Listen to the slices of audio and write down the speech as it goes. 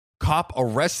Cop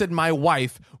arrested my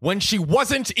wife when she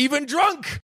wasn't even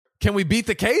drunk. Can we beat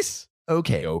the case?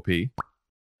 Okay, OP.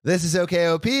 This is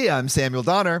OKOP. I'm Samuel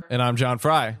Donner. And I'm John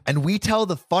Fry. And we tell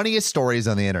the funniest stories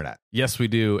on the internet. Yes, we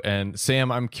do. And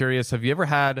Sam, I'm curious, have you ever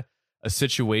had a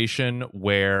situation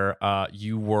where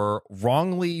you were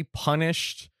wrongly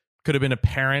punished? Could have been a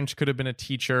parent, could have been a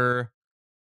teacher,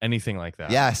 anything like that.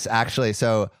 Yes, actually.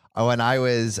 So I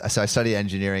studied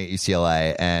engineering at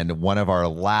UCLA, and one of our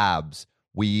labs,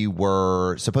 we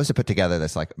were supposed to put together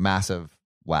this like massive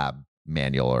lab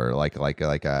manual, or it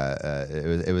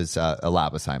was a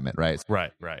lab assignment, right?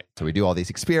 Right. So we do all these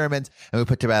experiments, and we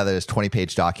put together this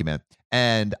 20-page document,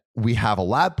 and we have a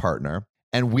lab partner,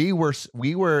 and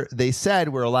they said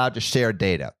we're allowed to share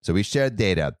data. So we shared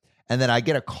data. And then I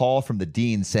get a call from the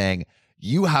dean saying,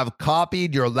 you have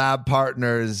copied your lab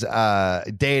partner's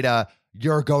data.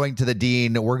 You're going to the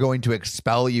dean. We're going to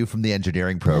expel you from the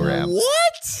engineering program.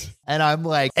 What? And I'm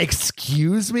like,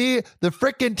 excuse me? The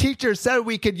freaking teacher said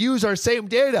we could use our same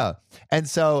data. And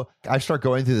so I start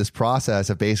going through this process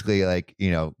of basically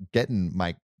getting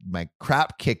my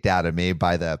crap kicked out of me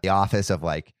by the office of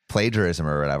like plagiarism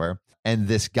or whatever. And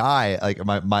this guy, like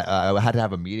I had to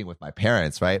have a meeting with my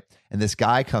parents, right? And this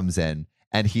guy comes in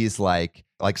and he's like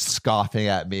scoffing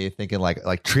at me, thinking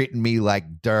like treating me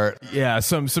like dirt. Yeah,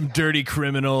 some dirty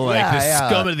criminal,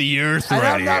 scum of the earth. And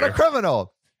right I'm not here. a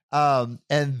criminal. And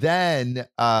then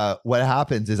what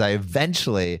happens is I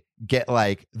eventually get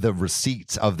like the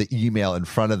receipts of the email in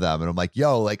front of them, and I'm like,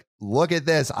 yo, like look at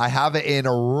this. I have it in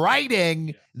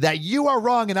writing that you are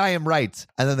wrong and I am right.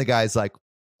 And then the guy's like,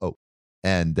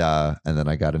 and then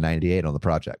I got a 98 on the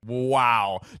project.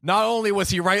 Wow. Not only was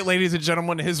he right, ladies and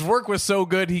gentlemen, his work was so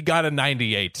good, he got a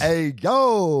 98. Hey,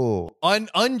 yo.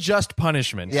 Unjust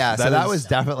punishment. Yeah, so that was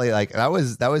definitely like, that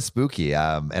was spooky,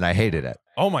 and I hated it.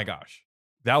 Oh my gosh.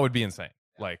 That would be insane.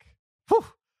 Like, whew.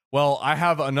 Well, I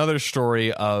have another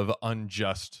story of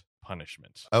unjust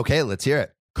punishment. Okay, let's hear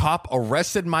it. Cop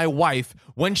arrested my wife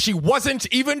when she wasn't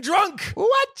even drunk.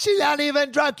 What? She's not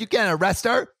even drunk. You can't arrest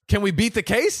her. Can we beat the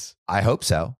case? I hope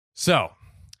so. So,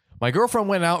 my girlfriend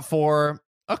went out for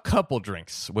a couple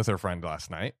drinks with her friend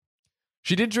last night.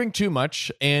 She did drink too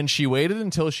much, and she waited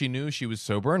until she knew she was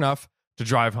sober enough to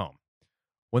drive home.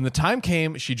 When the time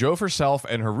came, she drove herself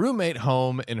and her roommate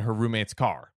home in her roommate's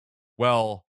car.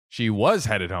 Well, she was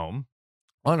headed home.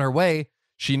 On her way,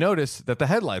 she noticed that the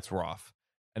headlights were off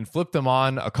and flipped them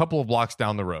on a couple of blocks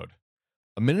down the road.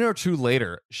 A minute or two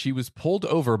later, she was pulled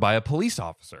over by a police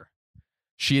officer.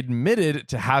 She admitted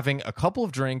to having a couple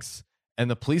of drinks, and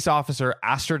the police officer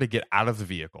asked her to get out of the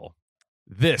vehicle.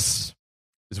 This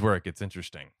is where it gets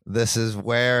interesting. This is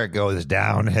where it goes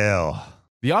downhill.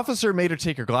 The officer made her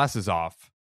take her glasses off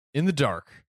in the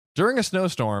dark during a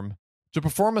snowstorm to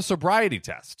perform a sobriety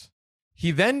test.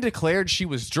 He then declared she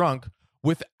was drunk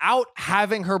without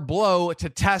having her blow to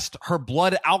test her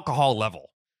blood alcohol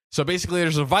level. So basically,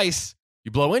 there's a device.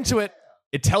 You blow into it.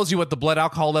 It tells you what the blood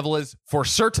alcohol level is for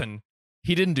certain.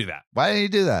 He didn't do that. Why didn't he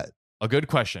do that? A good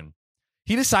question.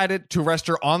 He decided to arrest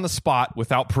her on the spot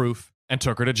without proof and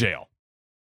took her to jail.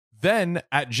 Then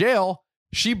at jail,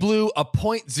 she blew a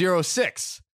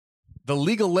 .06. The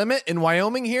legal limit in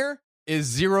Wyoming here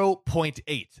is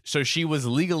 0.8. So she was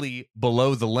legally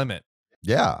below the limit.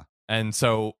 Yeah. And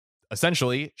so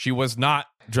essentially, she was not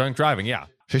drunk driving. Yeah.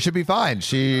 She should be fine.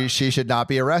 She should not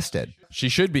be arrested. She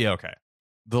should be okay.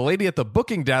 The lady at the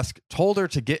booking desk told her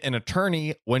to get an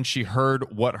attorney when she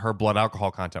heard what her blood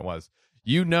alcohol content was.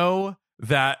 You know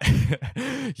that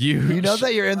you know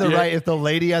that you're in the right if the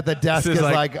lady at the desk is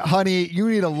like, honey, you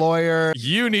need a lawyer.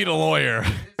 You need a lawyer.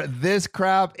 This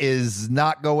crap is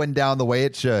not going down the way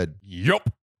it should.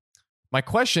 Yup. My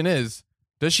question is,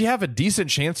 does she have a decent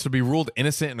chance to be ruled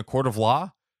innocent in a court of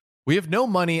law? We have no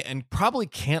money and probably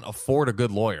can't afford a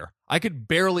good lawyer. I could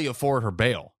barely afford her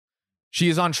bail. She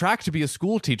is on track to be a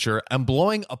school teacher, and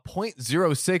blowing a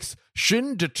 .06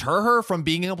 shouldn't deter her from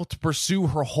being able to pursue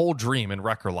her whole dream and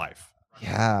wreck her life.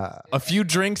 Yeah. A few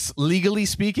drinks, legally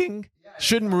speaking,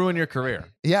 shouldn't ruin your career.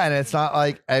 Yeah, and it's not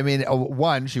like, I mean,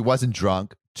 one, she wasn't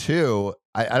drunk. Two,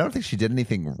 I don't think she did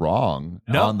anything wrong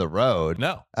on the road.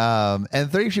 No. And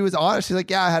three, she was honest. She's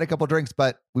like, yeah, I had a couple drinks,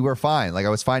 but we were fine. Like, I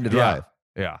was fine to drive.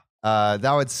 Yeah.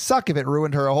 That would suck if it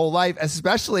ruined her whole life,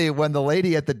 especially when the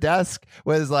lady at the desk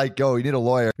was like, "Oh, you need a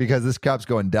lawyer because this crap's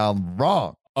going down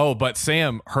wrong." Oh, but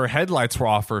Sam, her headlights were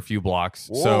off for a few blocks.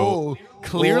 Whoa. So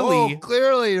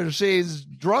clearly she's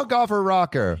drunk off her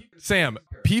rocker. Sam,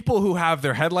 people who have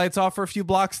their headlights off for a few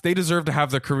blocks, they deserve to have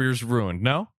their careers ruined,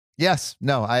 no? Yes.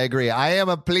 No, I agree. I am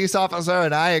a police officer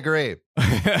and I agree.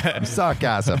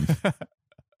 Sarcasm.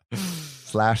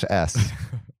 /S.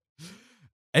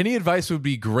 Any advice would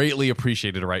be greatly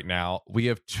appreciated right now. We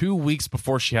have 2 weeks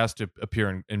before she has to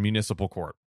appear in municipal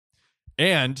court.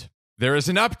 And there is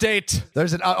an update.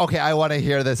 Okay, I want to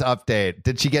hear this update.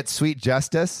 Did she get sweet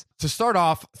justice? To start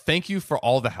off, thank you for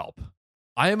all the help.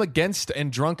 I am against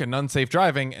and drunk and unsafe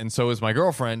driving, and so is my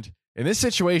girlfriend. In this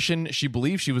situation, she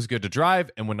believed she was good to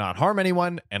drive and would not harm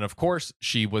anyone. And of course,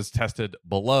 she was tested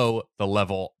below the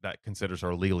level that considers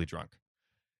her legally drunk.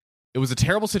 It was a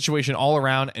terrible situation all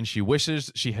around, and she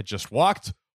wishes she had just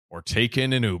walked or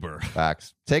taken an Uber.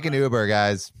 Facts. Take an Uber,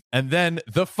 guys. And then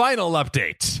the final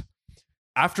update.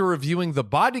 After reviewing the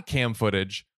body cam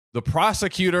footage, the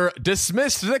prosecutor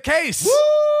dismissed the case.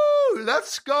 Woo!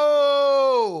 Let's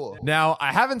go! Now,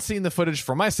 I haven't seen the footage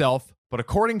for myself, but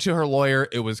according to her lawyer,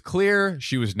 it was clear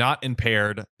she was not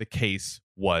impaired. The case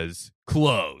was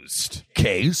closed.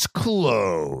 Case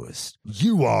closed.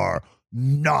 You are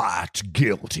not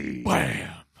guilty. Bam.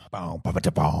 Boom, ba, ba, da,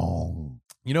 boom.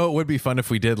 You know, it would be fun if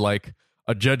we did like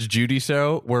a Judge Judy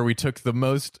show where we took the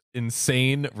most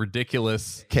insane,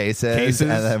 ridiculous cases, and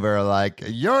then we're like,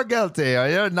 you're guilty or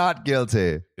you're not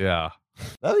guilty. Yeah.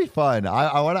 That'd be fun.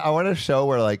 I want a show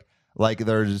where like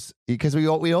there's, because we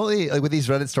only, like with these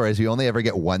Reddit stories, we only ever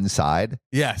get one side.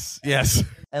 Yes.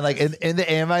 And like in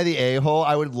the Am I the A-hole,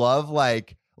 I would love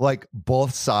like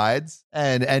both sides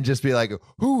and just be like,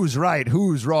 who's right,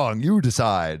 who's wrong, you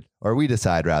decide, or we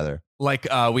decide rather. Like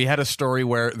we had a story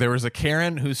where there was a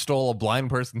Karen who stole a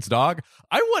blind person's dog.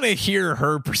 I want to hear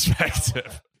her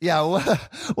perspective. Yeah,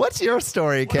 what's your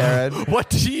story, Karen?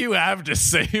 What do you have to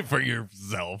say for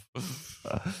yourself?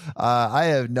 I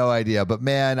have no idea, but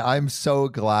man, I'm so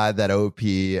glad that OP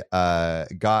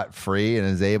got free and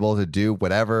is able to do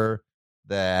whatever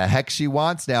the heck she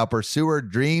wants now. Pursue her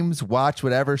dreams, watch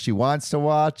whatever she wants to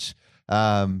watch,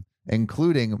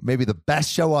 including maybe the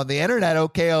best show on the internet,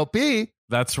 OKOP.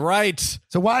 That's right.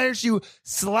 So why aren't you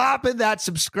slapping that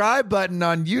subscribe button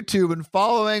on YouTube and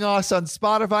following us on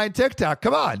Spotify and TikTok?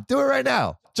 Come on, do it right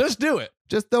now. Just do it.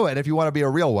 Just do it. If you want to be a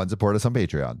real one, support us on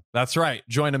Patreon. That's right.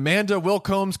 Join Amanda, Will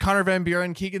Combs, Connor Van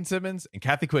Buren, Keegan Simmons, and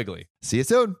Kathy Quigley. See you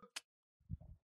soon.